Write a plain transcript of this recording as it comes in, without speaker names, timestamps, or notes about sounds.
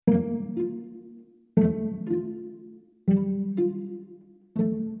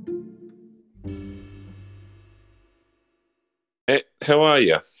How are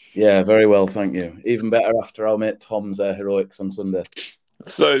you? Yeah, very well, thank you. Even better after our mate Tom's heroics on Sunday.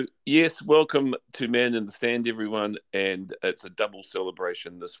 So, yes, welcome to Man in the Stand, everyone. And it's a double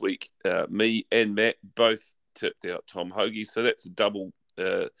celebration this week. Me and Matt both tipped out Tom Hoagie. So that's a double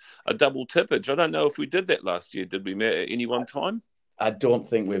tippage. I don't know if we did that last year. Did we, Matt, at any one time? I don't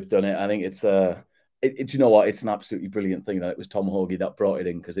think we've done it. I think do you know what? It's an absolutely brilliant thing that it was Tom Hoagie that brought it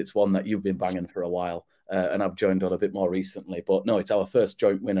in because it's one that you've been banging for a while, and I've joined on a bit more recently. But no, it's our first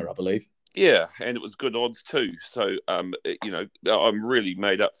joint winner, I believe. Yeah, and it was good odds too. So, I'm really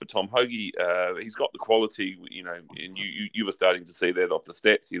made up for Tom Hoagie. He's got the quality, and you were starting to see that off the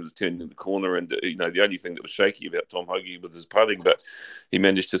stats. He was turning the corner, and the only thing that was shaky about Tom Hoagie was his putting, but he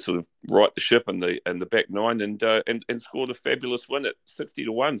managed to sort of right the ship in the back nine and scored a fabulous win at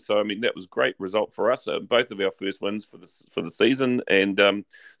 60-1. So, I mean, that was a great result for us. Both of our first wins for the season, and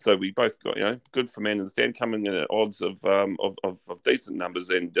so we both got good for Man in the Stand coming in at odds of decent numbers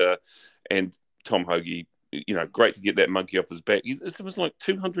and Tom Hoagie, great to get that monkey off his back. It was like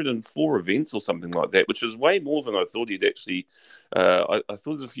 204 events or something like that, which was way more than I thought he'd actually. I thought it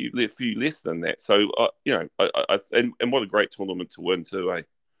was a few less than that. So, and what a great tournament to win too, eh?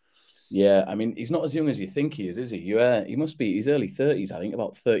 Yeah, I mean, he's not as young as you think he is he? He must be his early 30s, I think,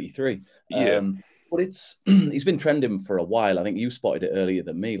 about 33. Yeah, But it's he's been trending for a while. I think you spotted it earlier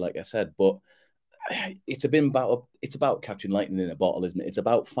than me, like I said. But it's about catching lightning in a bottle, isn't it? It's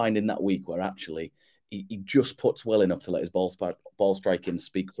about finding that week where actually he just puts well enough to let his ball striking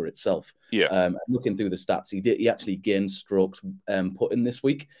speak for itself. yeah. Looking through the stats, he actually gained strokes put in this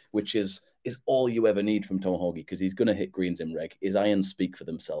week, which is all you ever need from Tom Hoagie because he's going to hit greens in reg. His irons speak for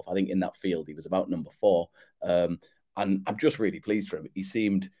themselves. I think in that field he was about number 4, and I'm just really pleased for him. He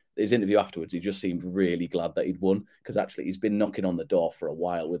seemed his interview afterwards, he just seemed really glad that he'd won because actually he's been knocking on the door for a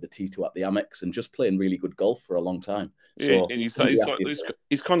while with the T2 at the Amex and just playing really good golf for a long time. Yeah, So and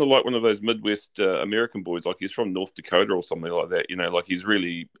he's kind of like one of those Midwest American boys. Like he's from North Dakota or something like that. Like he's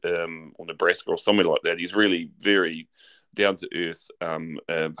really or Nebraska or somewhere like that. He's really very down to earth,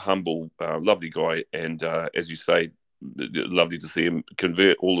 humble, lovely guy, and as you say, lovely to see him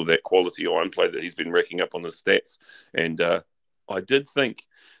convert all of that quality iron play that he's been racking up on his stats. And I did think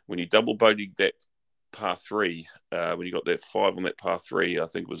when he double bogeyed that par three, when he got that 5 on that par three, I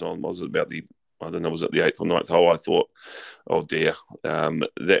think was it about the I don't know, was it the eighth or ninth hole? I thought, oh dear,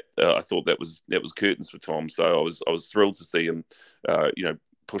 that I thought that was curtains for Tom. So I was thrilled to see him,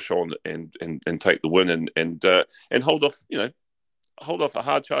 push on and take the win and hold off a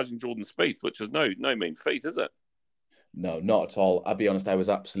hard charging Jordan Spieth, which is no mean feat, is it? No, not at all. I'll be honest, I was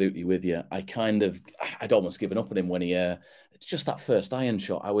absolutely with you. I'd almost given up on him when he, just that first iron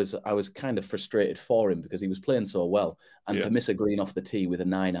shot. I was kind of frustrated for him because he was playing so well, and Yeah, to miss a green off the tee with a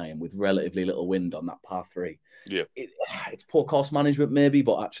 9 iron with relatively little wind on that par three, yeah, it, it's poor course management maybe,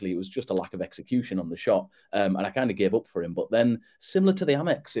 but actually it was just a lack of execution on the shot, and I kind of gave up for him. But then, similar to the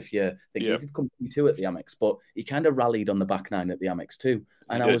Amex, if you think he yeah. did come P2 at the Amex, but he kind of rallied on the back nine at the Amex too,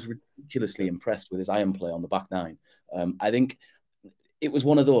 He and I did. was ridiculously impressed with his iron play on the back nine. I think it was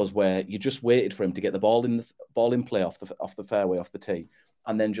one of those where you just waited for him to get the ball in play off the fairway, off the tee,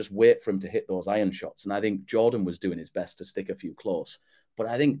 and then just wait for him to hit those iron shots. And I think Jordan was doing his best to stick a few close. But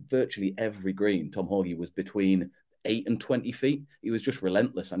I think virtually every green, Tom Hoagie was between 8 and 20 feet. He was just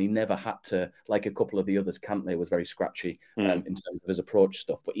relentless, and he never had to, like a couple of the others. Cantlay was very scratchy Mm, in terms of his approach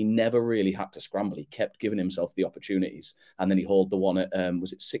stuff, but he never really had to scramble. He kept giving himself the opportunities, and then he hauled the one at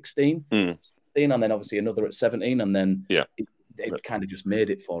was it 16? mm, 16, and then obviously another at 17, and then yeah. it kind of just made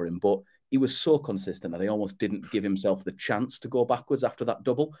it for him. But he was so consistent that he almost didn't give himself the chance to go backwards after that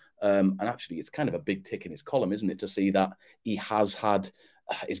double. And actually, it's kind of a big tick in his column, isn't it, to see that he has had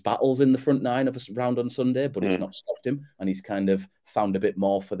his battles in the front nine of a round on Sunday, but it's Mm. not stopped him, and he's kind of found a bit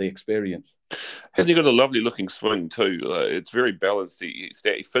more for the experience. Hasn't he got a lovely looking swing too? It's very balanced. He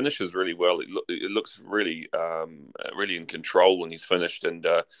finishes really well. It looks really in control when he's finished, and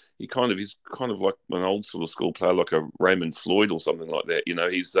he's kind of like an old sort of school player, like a Raymond Floyd or something like that.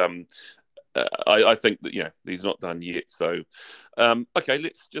 He's I think that he's not done yet. So, okay,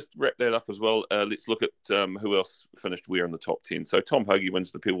 let's just wrap that up as well. Let's look at who else finished where in the top 10. So Tom Hoagie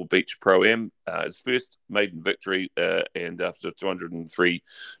wins the Pebble Beach Pro Am, his first maiden victory, and after 203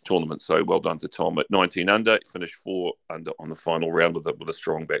 tournaments. So well done to Tom at 19 under. He finished 4 under on the final round with a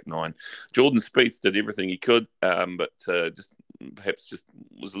strong back nine. Jordan Spieth did everything he could, but just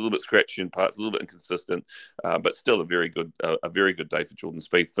was a little bit scratchy in parts, a little bit inconsistent, but still a very good day for Jordan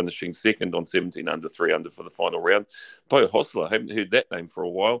Spieth, finishing second on 17 under, 3 under for the final round. Beau Hossler, I haven't heard that name for a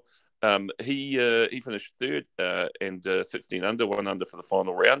while. He finished third and 16 under, 1 under for the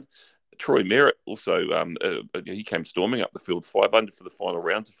final round. Troy Merritt also, he came storming up the field, 5 under for the final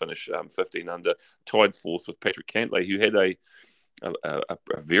round to finish 15 under, tied fourth with Patrick Cantlay, who had a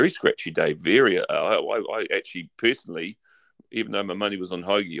very scratchy day. I actually personally, even though my money was on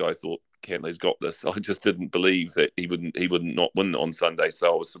Hoagie, I thought Cantlay's got this. I just didn't believe that he would not win on Sunday.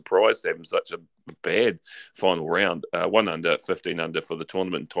 So I was surprised to have him such a bad final round. 1 under, 15 under for the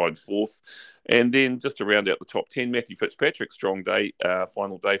tournament, tied fourth. And then just to round out the top 10, Matthew Fitzpatrick, strong day,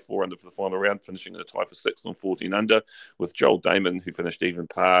 final day, 4 under for the final round, finishing in a tie for 6th on 14 under, with Joel Damon, who finished even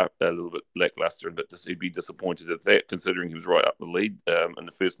par, a little bit lacklustre, but he'd be disappointed at that, considering he was right up the lead in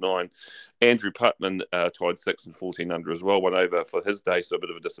the first 9. Andrew Putman tied 6th and 14 under as well, 1 over for his day, so a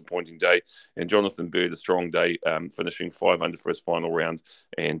bit of a disappointing day. And Jonathan Bird, a strong day, finishing 5 under for his final round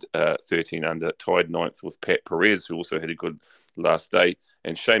and 13 under, tied 9th with Pat Perez, who also had a good last day.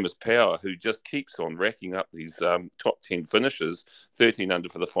 And Seamus Power, who just keeps on racking up these top 10 finishes, 13 under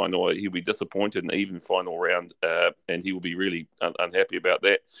for the final. He'll be disappointed in an even final round, and he will be really unhappy about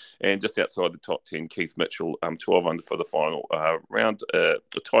that. And just outside the top 10, Keith Mitchell, 12 under for the final round,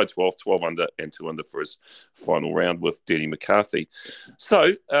 tied 12th, 12 under, and 2 under for his final round with Denny McCarthy.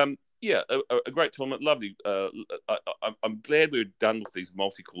 So, yeah, a great tournament. Lovely. I'm glad we're done with these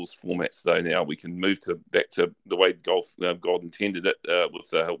multi-course formats, though. Now we can move back to the way golf God intended it,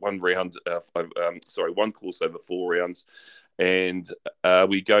 with one course over 4 rounds, and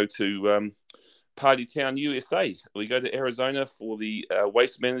we go to Party Town, USA. We go to Arizona for the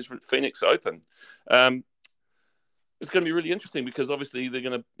Waste Management Phoenix Open. It's going to be really interesting because obviously they're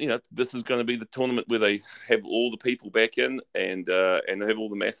going to, this is going to be the tournament where they have all the people back in and they have all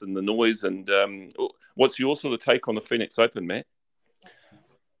the mass and the noise. And what's your sort of take on the Phoenix Open, Matt?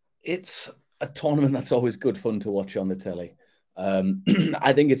 It's a tournament that's always good fun to watch on the telly.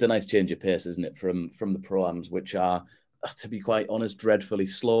 I think it's a nice change of pace, isn't it, from the Pro-Ams, which are, to be quite honest, dreadfully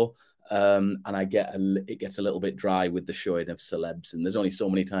slow. And it gets a little bit dry with the showing of celebs, and there's only so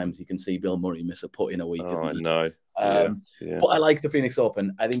many times you can see Bill Murray miss a putt in a week. Oh, I know. But I like the Phoenix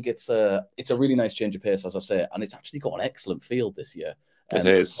Open. I think it's a really nice change of pace, as I say, and it's actually got an excellent field this year. It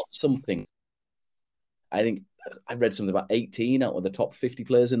is something. I think I read something about 18 out of the top 50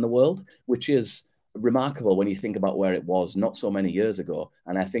 players in the world, which is remarkable when you think about where it was not so many years ago.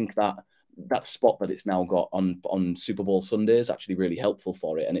 And I think that spot that it's now got on Super Bowl Sunday is actually really helpful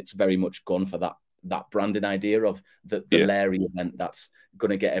for it, and it's very much gone for that branding idea of the Larry event that's going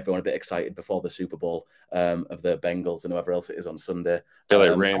to get everyone a bit excited before the Super Bowl of the Bengals and whoever else it is on Sunday. I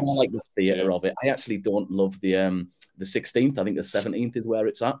like the theatre of it. I actually don't love the 16th. I think the 17th is where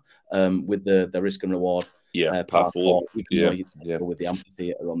it's at, with the risk and reward. Par 4. With the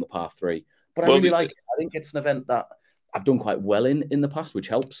amphitheatre on the par 3. But I really like it. I think it's an event that I've done quite well in the past, which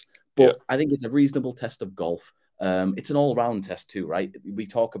helps. But I think it's a reasonable test of golf. It's an all-round test too, right? We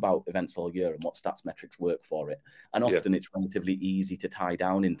talk about events all year and what stats metrics work for it. And often it's relatively easy to tie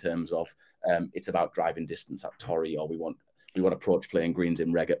down in terms of it's about driving distance at Torrey, or we want approach playing greens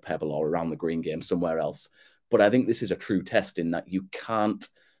in Reg at Pebble or around the green game somewhere else. But I think this is a true test in that you can't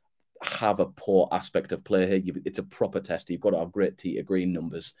have a poor aspect of play here. It's a proper test. You've got to have great tee to green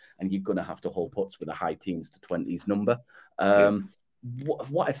numbers, and you're going to have to hold putts with a high teens to 20s number.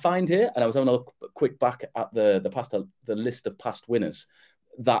 What I find here, and I was having a quick back at the list of past winners,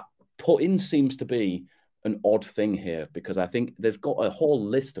 that putting seems to be an odd thing here, because I think they've got a whole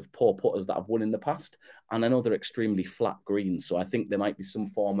list of poor putters that have won in the past, and I know they're extremely flat greens, so I think there might be some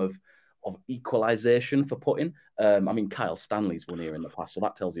form of equalization for putting. I mean, Kyle Stanley's won here in the past, so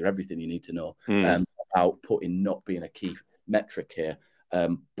that tells you everything you need to know about putting not being a key metric here.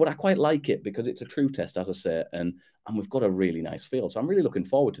 But I quite like it because it's a true test, as I say, and we've got a really nice field. So I'm really looking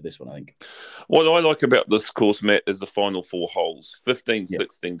forward to this one, I think. What I like about this course, Matt, is the final 4 holes, 15,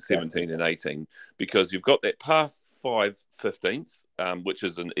 16, 17, and 18, because you've got that par 5 15th, which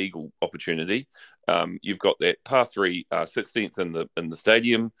is an eagle opportunity. You've got that par 3 16th in the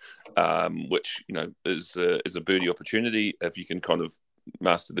stadium, which is a birdie opportunity if you can kind of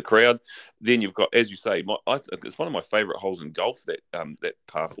master the crowd. Then you've got, as you say, I think it's one of my favourite holes in golf, that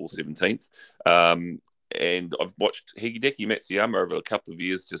par 4 17th. And I've watched Hideki Matsuyama over a couple of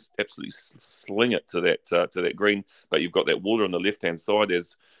years just absolutely sling it to that green. But you've got that water on the left hand side,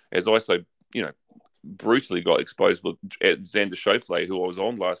 as I so brutally got exposed with Xander Schauffele, who I was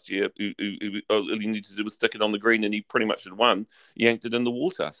on last year, who all he needed to do was stick it on the green, and he pretty much had won. Yanked it in the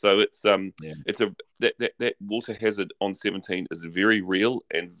water. So it's that water hazard on 17 is very real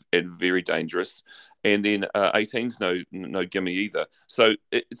and very dangerous. And then 18's no gimme either. So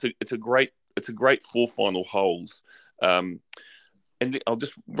it's a great 4 final holes. And I'll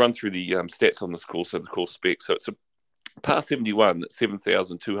just run through the stats on this course, so the course specs. So it's a Par 71,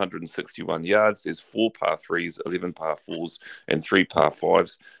 7,261 yards. There's 4 par 3s, 11 par 4s, and 3 par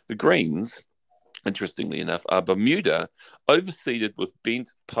 5s. The greens, interestingly enough, are Bermuda, overseeded with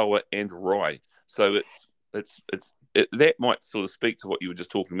bent, poa, and rye. So that might sort of speak to what you were just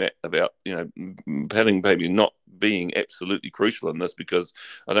talking about, padding maybe not being absolutely crucial in this, because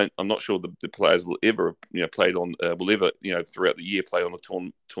I'm not sure the players will ever, played on, will ever, throughout the year play on a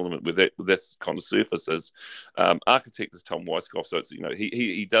tournament with this kind of surfaces. Architect is Tom Weiskopf, so it's,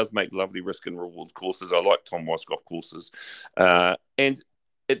 he does make lovely risk and reward courses. I like Tom Weiskopf courses, and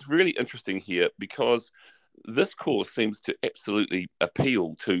it's really interesting here because this course seems to absolutely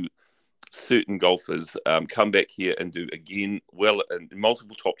appeal to certain golfers, come back here and do again well, and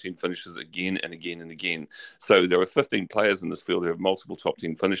multiple top 10 finishes again and again and again. So there are 15 players in this field who have multiple top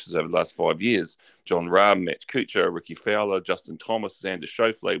 10 finishes over the last 5 years. John Rahm, Matt Kuchar, Ricky Fowler, Justin Thomas, Xander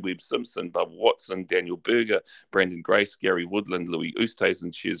Schauffele, Webb Simpson, Bubba Watson, Daniel Berger, Brandon Grace, Gary Woodland, Louis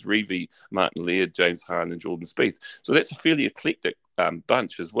Oosthuizen, Chez Reavie, Martin Laird, James Hahn, and Jordan Spieth. So that's a fairly eclectic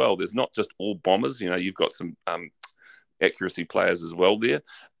bunch as well. There's not just all bombers. You've got some accuracy players as well there.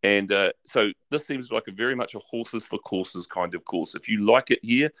 And so this seems like very much a horses for courses kind of course. If you like it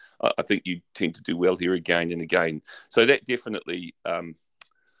here, I think you tend to do well here again and again. So that definitely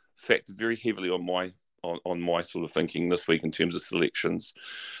factored very heavily on my sort of thinking this week in terms of selections.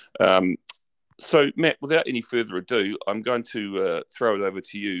 So Matt, without any further ado, I'm going to throw it over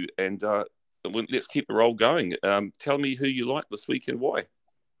to you, and let's keep the roll going. Tell me who you like this week and why.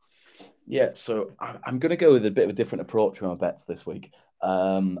 Yeah, so I'm going to go with a bit of a different approach with my bets this week.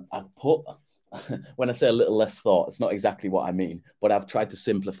 I've put, when I say a little less thought, it's not exactly what I mean, but I've tried to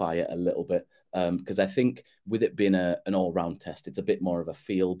simplify it a little bit, because I think with it being an all-round test, it's a bit more of a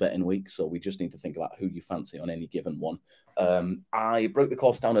feel betting week, so we just need to think about who you fancy on any given one. I broke the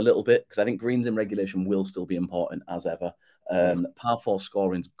course down a little bit because I think greens in regulation will still be important as ever. Par 4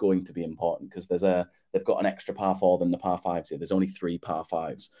 scoring is going to be important because they've got an extra par 4 than the par 5s here. There's only 3 par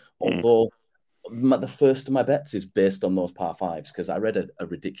 5s. Although the first of my bets is based on those par 5s, because I read a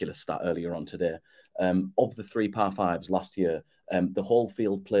ridiculous stat earlier on today. Of the 3 par 5s last year, the whole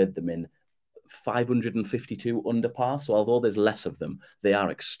field played them in 552 under par. So although there's less of them, they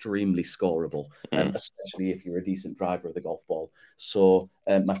are extremely scoreable, especially if you're a decent driver of the golf ball. So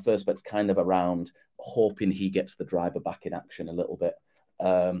my first bet's kind of around hoping he gets the driver back in action a little bit.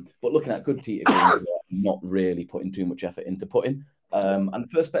 But looking at good tee to green, not really putting too much effort into putting. And the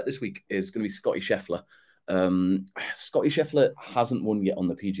first bet this week is going to be Scotty Scheffler. Scotty Scheffler hasn't won yet on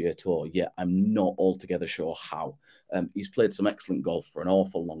the PGA Tour, yet I'm not altogether sure how. He's played some excellent golf for an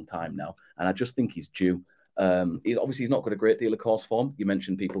awful long time now, and I just think he's due. He's not got a great deal of course form. You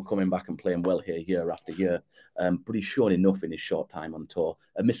mentioned people coming back and playing well here year after year, but he's shown enough in his short time on tour.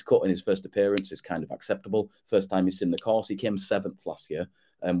 A miscut in his first appearance is kind of acceptable. First time he's seen the course, he came 7th last year,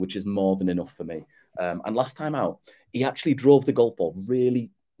 which is more than enough for me. And last time out, he actually drove the golf ball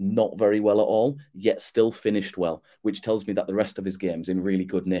really not very well at all, yet still finished well, which tells me that the rest of his game's in really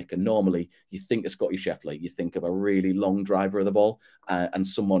good nick. And normally, you think of Scotty Scheffler, you think of a really long driver of the ball, and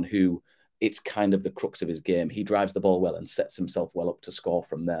someone who it's kind of the crux of his game. He drives the ball well and sets himself well up to score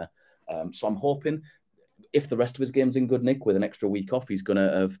from there. So I'm hoping if the rest of his game's in good nick with an extra week off, he's going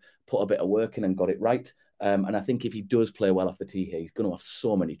to have put a bit of work in and got it right. And I think if he does play well off the tee here, he's going to have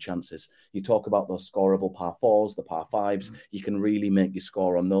so many chances. You talk about those scoreable par 4s, the par 5s, you can really make your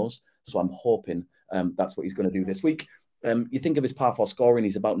score on those. So I'm hoping that's what he's going to do this week. You think of his par 4 scoring,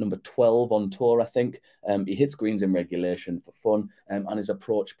 he's about number 12 on tour, I think. He hits greens in regulation for fun, and his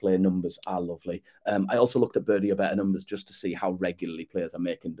approach play numbers are lovely. I also looked at birdie or better numbers just to see how regularly players are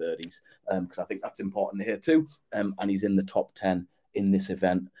making birdies, because I think that's important here too. And he's in the top 10 in this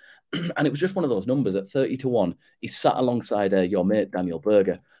event. And it was just one of those numbers at 30-1. He sat alongside your mate, Daniel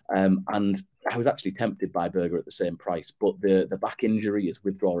Berger. And I was actually tempted by Berger at the same price, but the back injury, his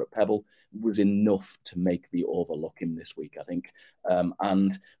withdrawal at Pebble, was enough to make me overlook him this week, I think.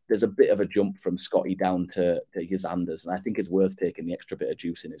 And there's a bit of a jump from Scotty down to his Anders, and I think it's worth taking the extra bit of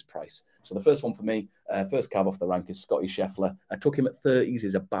juice in his price. So the first one for me, first cab off the rank is Scotty Scheffler. I took him at 30s,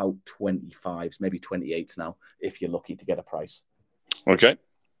 is about 25s, maybe 28s now, if you're lucky to get a price. Okay.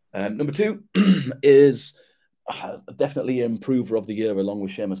 Number 2 is definitely an improver of the year along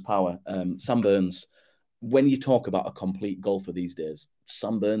with Seamus Power. Sam Burns. When you talk about a complete golfer these days,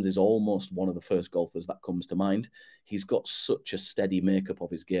 Sam Burns is almost one of the first golfers that comes to mind. He's got such a steady makeup of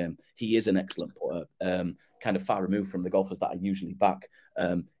his game. He is an excellent putter, kind of far removed from the golfers that I usually back.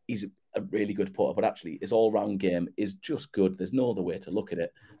 a really good putter, but actually his all-round game is just good. There's no other way to look at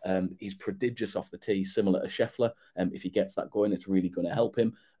it. He's prodigious off the tee, similar to Scheffler. If he gets that going, it's really going to help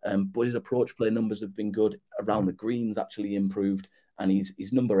him. But his approach play numbers have been good. Around the greens actually improved, and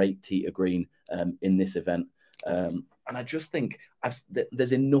he's number 8 tee to green in this event. And I just think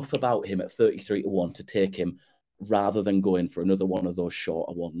there's enough about him at 33-1 to take him, rather than going for another one of those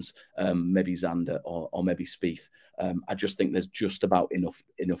shorter ones, maybe Xander or maybe Spieth. I just think there's just about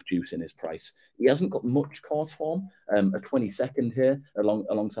enough juice in his price. He hasn't got much course form, a 22nd here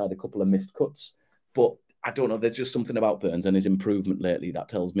alongside a couple of missed cuts. But I don't know, there's just something about Burns and his improvement lately that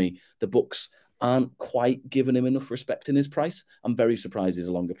tells me the books aren't quite giving him enough respect in his price. I'm very surprised he's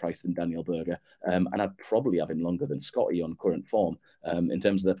a longer price than Daniel Berger. And I'd probably have him longer than Scotty on current form in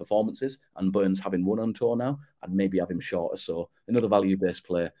terms of their performances. And Burns having won on tour now, I'd maybe have him shorter. So another value-based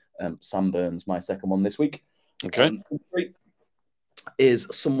player, Sam Burns, my second one this week. Okay. Is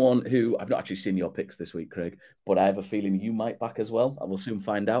someone who I've not actually seen your picks this week, Craig, but I have a feeling you might back as well. I will soon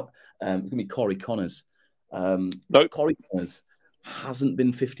find out. It's going to be Corey Connors. No, Corey Connors hasn't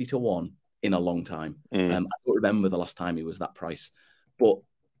been 50-1 in a long time. I don't remember the last time he was that price, but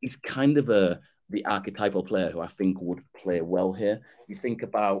he's kind of the archetypal player who I think would play well here. You think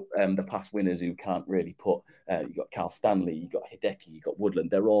about the past winners who can't really put. You got Carl Stanley, you got Hideki, you got Woodland.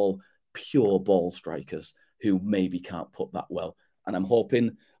 They're all pure ball strikers who maybe can't put that well. And I'm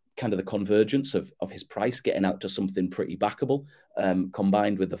hoping kind of the convergence of his price getting out to something pretty backable,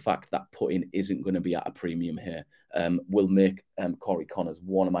 combined with the fact that putting isn't going to be at a premium here, will make Corey Connors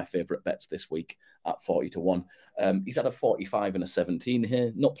one of my favourite bets this week at 40-1. He's had a 45 and a 17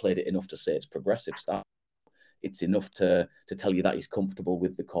 here, not played it enough to say it's progressive start. It's enough to tell you that he's comfortable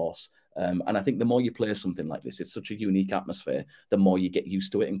with the course. And I think the more you play something like this, it's such a unique atmosphere, the more you get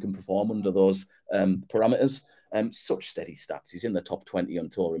used to it and can perform under those parameters. Such steady stats. He's in the top 20 on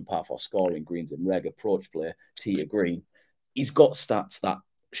tour in par 4 scoring, greens and reg, approach play, tee to green. He's got stats that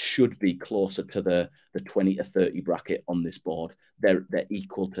should be closer to the 20 to 30 bracket on this board. They're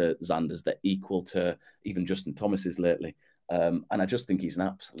equal to Xander's. They're equal to even Justin Thomas's lately. And I just think he's an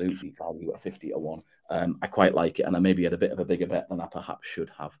absolutely value at 50-1. I quite like it, and I maybe had a bit of a bigger bet than I perhaps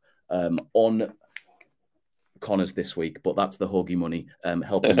should have on Connors this week, but that's the Hoagie money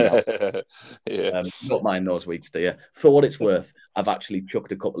helping me out. Yeah. Don't mind those weeks, do you? For what it's worth, I've actually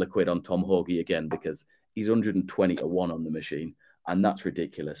chucked a couple of quid on Tom Hoagie again because he's 120-1 on the machine, and that's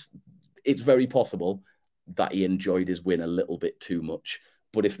ridiculous. It's very possible that he enjoyed his win a little bit too much.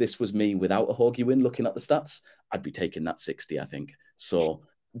 But if this was me without a Hoagie win, looking at the stats, I'd be taking that 60, I think. So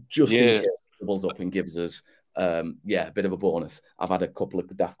just in case it doubles up and gives us, a bit of a bonus. I've had a couple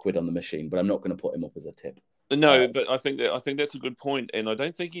of daft quid on the machine, but I'm not going to put him up as a tip. No, but I think that's a good point, and I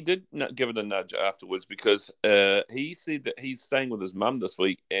don't think he did give it a nudge afterwards because he said that he's staying with his mum this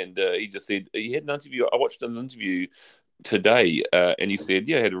week, and he just said he had an interview. I watched his interview today, and he said,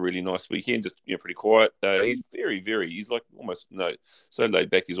 "Yeah, I had a really nice weekend, just pretty quiet." He's he's like almost so laid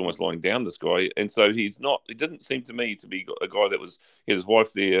back. He's almost lying down. This guy, and so he's not. It didn't seem to me to be a guy that he had his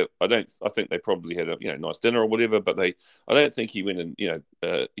wife there. I think they probably had a nice dinner or whatever, but I don't think he went and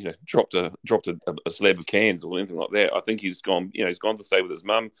dropped a slab of cans or anything like that. I think he's gone. He's gone to stay with his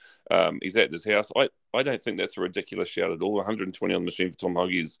mum. He's at his house. I don't think that's a ridiculous shout at all. 120 on the machine for Tom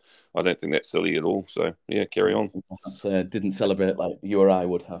Hoagie I don't think that's silly at all. So, yeah, carry on. Perhaps didn't celebrate like you or I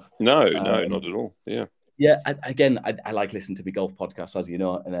would have. No, not at all. Yeah. Yeah, I like listening to big golf podcasts, as you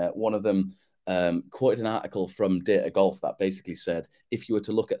know, and one of them quoted an article from Data Golf that basically said, if you were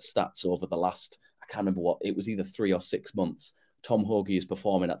to look at stats over the last, I can't remember what, it was either 3 or 6 months, Tom Hoagie is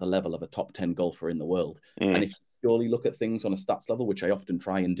performing at the level of a top 10 golfer in the world. And if you purely look at things on a stats level, which I often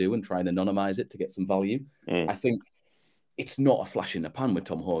try and do and try and anonymize it to get some value, I think it's not a flash in the pan with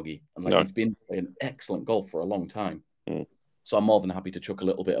Tom Hoagie. And he's been playing excellent golf for a long time. So I'm more than happy to chuck a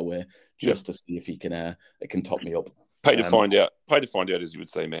little bit away just to see if he can it can top me up. Pay to find out. Pay to find out, as you would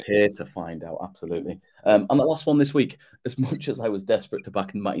say, Matt. Pay to find out, absolutely. And the last one this week, as much as I was desperate to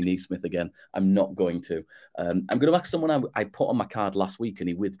back Matty Neesmith again, I'm not going to. I'm going to back someone I put on my card last week and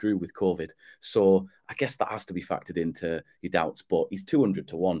he withdrew with COVID. So I guess that has to be factored into your doubts, but he's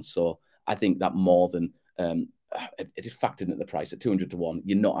 200-1. So I think that more than it is factored into the price at 200-1.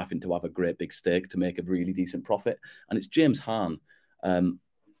 You're not having to have a great big stake to make a really decent profit. And it's James Hahn.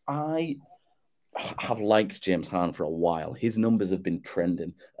 I have liked James Hahn for a while. His numbers have been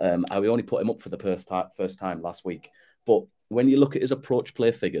trending. I only put him up for the first time last week. But when you look at his approach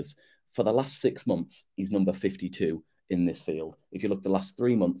play figures, for the last 6 months, he's number 52 in this field. If you look the last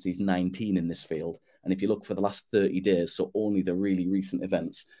 3 months, he's 19 in this field. And if you look for the last 30 days, so only the really recent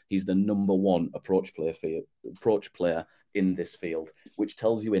events, he's the number one approach player in this field, which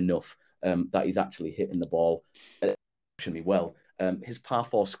tells you enough that he's actually hitting the ball exceptionally well. His par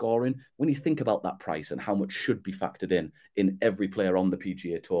 4 scoring, when you think about that price and how much should be factored in every player on the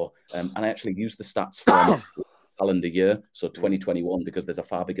PGA Tour, and I actually use the stats from calendar year, so 2021, because there's a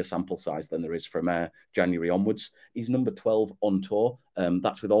far bigger sample size than there is from January onwards. He's number 12 on tour.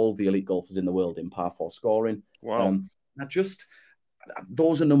 That's with all the elite golfers in the world in par 4 scoring. Wow.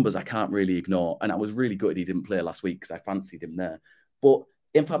 Those are numbers I can't really ignore. And I was really gutted he didn't play last week because I fancied him there. But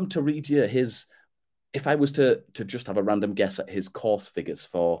if I'm to read you if I was to just have a random guess at his course figures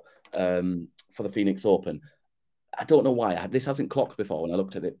for the Phoenix Open, I don't know why. This hasn't clocked before when I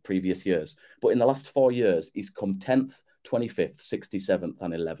looked at it previous years. But in the last 4 years, he's come 10th, 25th, 67th,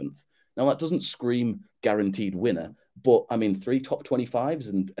 and 11th. Now, that doesn't scream guaranteed winner, but I mean, 3 top 25s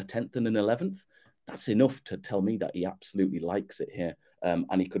and a 10th and an 11th, that's enough to tell me that he absolutely likes it here.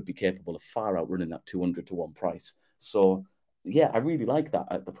 And he could be capable of far outrunning that 200 to 1 price. So, yeah, I really like that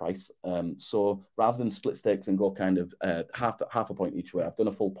at the price. So rather than split stakes and go kind of half a point each way, I've done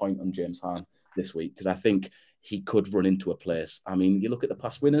a full point on James Hahn this week because I think he could run into a place. I mean, you look at the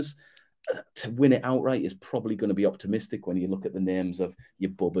past winners, to win it outright is probably going to be optimistic when you look at the names of your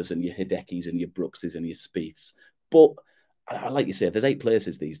Bubbas and your Hidekis and your Brookses and your Spieths. But like you say, there's 8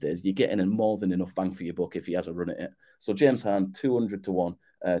 places these days. You're getting more than enough bang for your buck if he has a run at it. So James Hahn, 200 to 1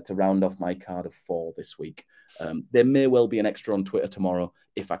 to round off my card of 4 this week. There may well be an extra on Twitter tomorrow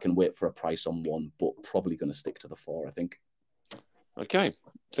if I can wait for a price on 1, but probably going to stick to the 4, I think. Okay.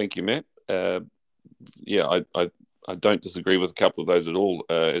 Thank you, Matt. I don't disagree with a couple of those at all.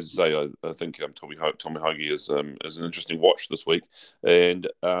 As I say, I think Tommy Hoge is an interesting watch this week. And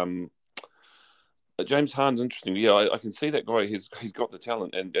James Hahn's interesting. Yeah, I can see that guy. He's got the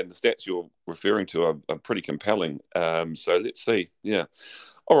talent, and the stats you're referring to are pretty compelling. So let's see. Yeah.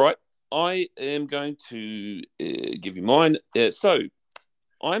 All right. I am going to give you mine. I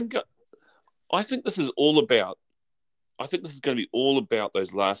think this is all about. I think this is going to be all about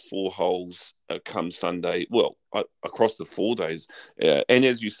those last 4 holes come Sunday. Well, across the 4 days, and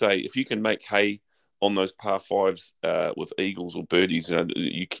as you say, if you can make hay on those par 5s with eagles or birdies,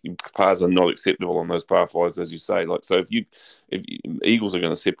 pars are not acceptable on those par 5s, as you say. So, if eagles are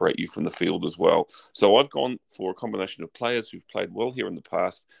going to separate you from the field as well. So I've gone for a combination of players who've played well here in the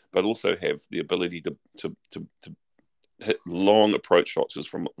past, but also have the ability to hit long approach shots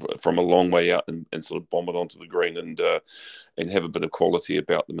from a long way out and sort of bomb it onto the green and have a bit of quality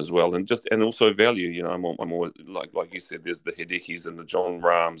about them as well, and also value. I'm always like you said, there's the Hidekis and the John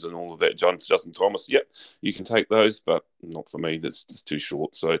Rahms and all of that. Justin Thomas, yep, you can take those, but not for me. That's just too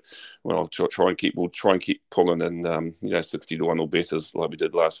short. So, well, we'll try and keep pulling in 60 to 1 or better like we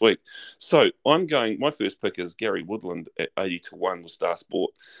did last week. So my first pick is Gary Woodland at 80 to 1 with Star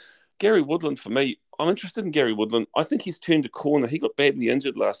Sport. Gary Woodland, for me, I'm interested in Gary Woodland. I think he's turned a corner. He got badly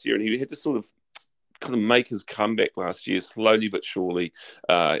injured last year, and he had to sort of kind of make his comeback last year, slowly but surely.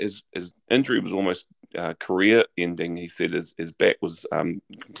 His injury was almost career-ending. He said his back was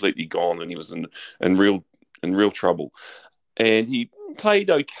completely gone, and he was in real trouble. And he played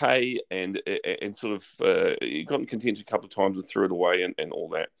okay, and sort of he got in contention a couple of times and threw it away and all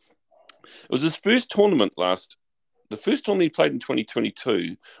that. It was his first tournament The first tournament he played in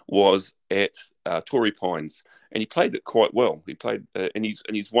 2022 was at Torrey Pines, and he played it quite well. He played, and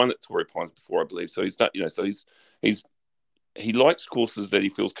he's won at Torrey Pines before, I believe. So he's not, so he likes courses that he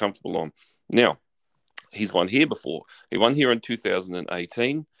feels comfortable on. Now, he's won here before. He won here in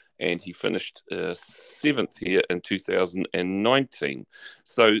 2018, and he finished 7th here in 2019.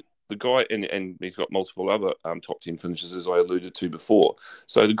 So the guy, and he's got multiple other top 10 finishes, as I alluded to before.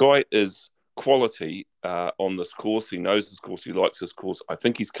 So the guy is quality on this course. He knows this course. He likes this course. I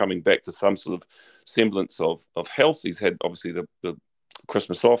think he's coming back to some sort of semblance of health. He's had obviously the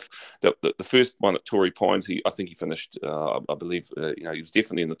Christmas off. The first one at Torrey Pines, I think he finished. I believe he was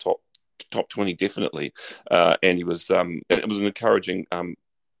definitely in the top 20, definitely, and he was. It was an encouraging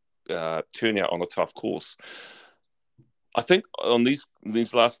turnout on a tough course. I think on these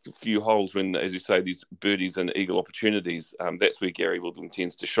last few holes, when, as you say, these birdies and eagle opportunities, that's where Gary Woodland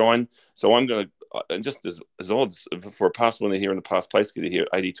tends to shine. So I'm going to, and just as odds for a past winner here and a past place getter here,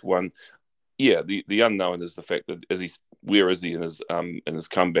 80 to 1. Yeah, the unknown is the fact that where is he in his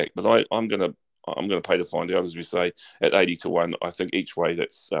comeback? But I'm going to pay to find out, as we say, at 80 to 1. I think each way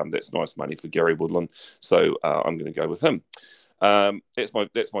that's nice money for Gary Woodland. So I'm going to go with him. That's my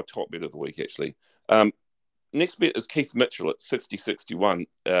top bet of the week, actually. Next bet is Keith Mitchell at 60-61.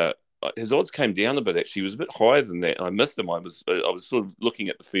 his odds came down a bit. Actually, he was a bit higher than that. I missed him. I was sort of looking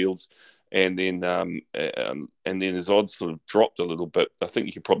at the fields, and then his odds sort of dropped a little bit. I think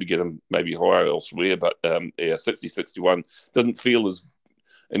you could probably get him maybe higher elsewhere, but 60-61 doesn't feel as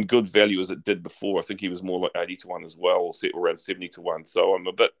in good value as it did before. I think he was more like 80-1 as well, or set around 70-1. So I'm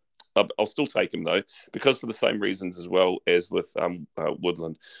a bit. I'll still take him though, because for the same reasons as well as with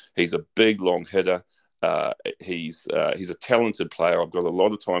Woodland. He's a big long hitter. He's a talented player. I've got a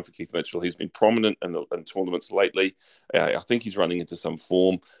lot of time for Keith Mitchell. He's been prominent in tournaments lately. I think he's running into some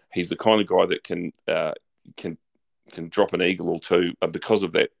form. He's the kind of guy that can drop an eagle or two because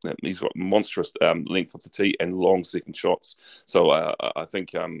of that. He's got monstrous length of the tee and long second shots. So I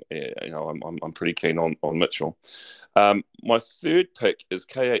think I'm pretty keen on Mitchell. My third pick is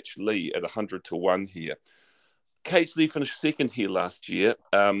KH Lee at 100-1 here. KH Lee finished second here last year.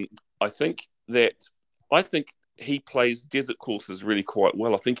 I think he plays desert courses really quite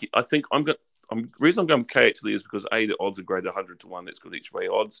well. The reason I'm going with KH Lee is because the odds are great at 100-1. That's good each way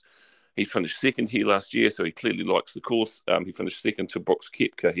odds. He finished second here last year, so he clearly likes the course. He finished second to Brooks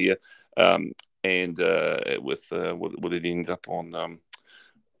Koepka here, and with it end up on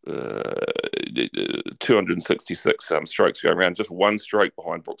 266 strokes going around, just one stroke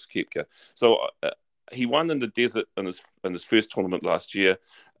behind Brooks Koepka. So he won in the desert in his first tournament last year.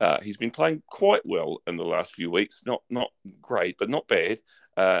 He's been playing quite well in the last few weeks. Not great, but not bad.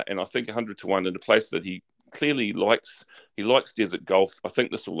 And I think 100-1 in a place that he clearly likes. He likes desert golf. I think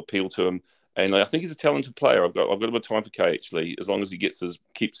this will appeal to him, and I think he's a talented player. I've got a bit of time for KH Lee as long as he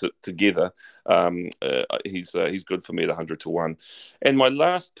keeps it together. He's good for me at 100-1. And my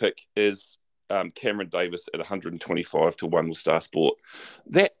last pick is Cameron Davis at 125-1 with Star Sport.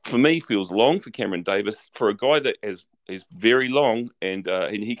 That for me feels long for Cameron Davis, for a guy that is very long, and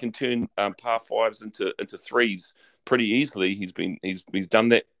he can turn par fives into threes pretty easily. He's done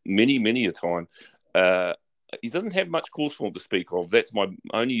that many a time. He doesn't have much course form to speak of. That's why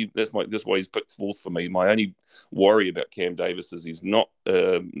he's picked fourth for me. My only worry about Cam Davis is he's not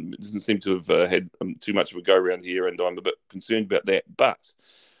doesn't seem to have had too much of a go around here, and I'm a bit concerned about that. But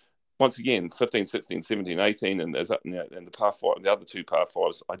once again, 15, 16, 17, 18, and the par five, the other two par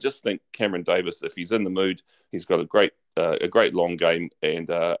fives. I just think Cameron Davis, if he's in the mood, he's got a great long game, and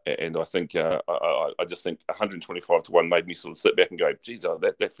I think I just think 125-1 made me sort of sit back and go, geez,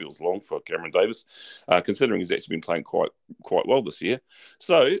 that feels long for Cameron Davis, considering he's actually been playing quite well this year.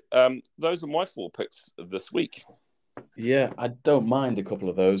 So those are my four picks this week. Yeah, I don't mind a couple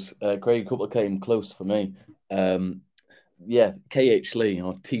of those. Craig, a couple came close for me. KH Lee,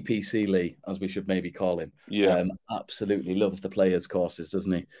 or TPC Lee, as we should maybe call him. Yeah. Absolutely loves the players' courses,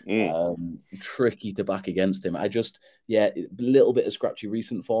 doesn't he? Tricky to back against him. A little bit of scratchy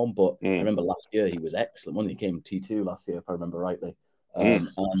recent form, but I remember last year he was excellent when he came T2 last year, if I remember rightly. And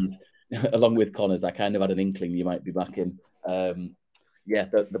along with Connors, I kind of had an inkling you might be back in.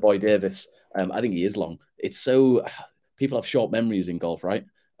 The boy Davis. I think he is long. It's so people have short memories in golf, right?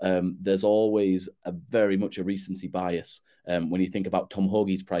 There's always very much a recency bias when you think about Tom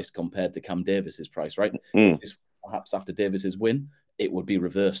Hoagie's price compared to Cam Davis's price, right? If this, perhaps after Davis's win, it would be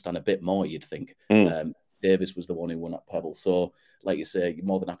reversed and a bit more, you'd think. Davis was the one who won at Pebble. So, like you say, you're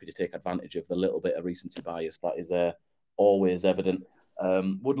more than happy to take advantage of the little bit of recency bias that is always evident.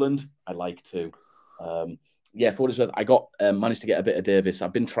 Woodland, I like to. For what it's worth, I managed to get a bit of Davis.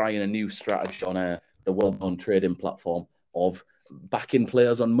 I've been trying a new strategy on the well-known trading platform of backing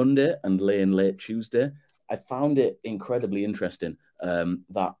players on Monday and laying late Tuesday. I found it incredibly interesting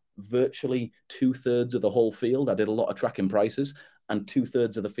that virtually 2/3 of the whole field, I did a lot of tracking prices, and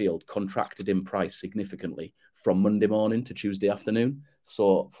 2/3 of the field contracted in price significantly from Monday morning to Tuesday afternoon.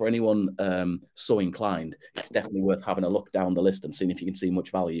 So for anyone so inclined, it's definitely worth having a look down the list and seeing if you can see much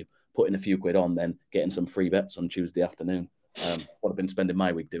value, putting a few quid on, then getting some free bets on Tuesday afternoon. What I've been spending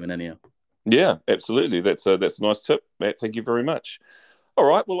my week doing anyhow. Yeah, absolutely. That's a nice tip, Matt. Thank you very much. All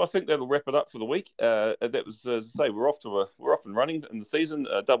right, well, I think that'll wrap it up for the week. That was, as I say, we're off and running in the season,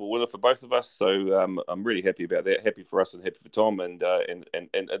 a double winner for both of us. So I'm really happy about that. Happy for us and happy for Tom. And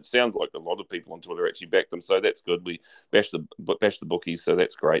it sounds like a lot of people on Twitter actually backed them, so that's good. We bashed the bookies, so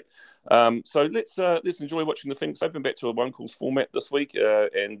that's great. So let's enjoy watching the Phoenix Open back to a one calls format this week,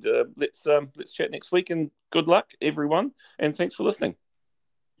 and let's chat next week. And good luck, everyone, and thanks for listening.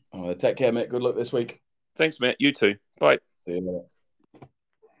 Take care, mate. Good luck this week. Thanks, Matt. You too. Bye. See you later.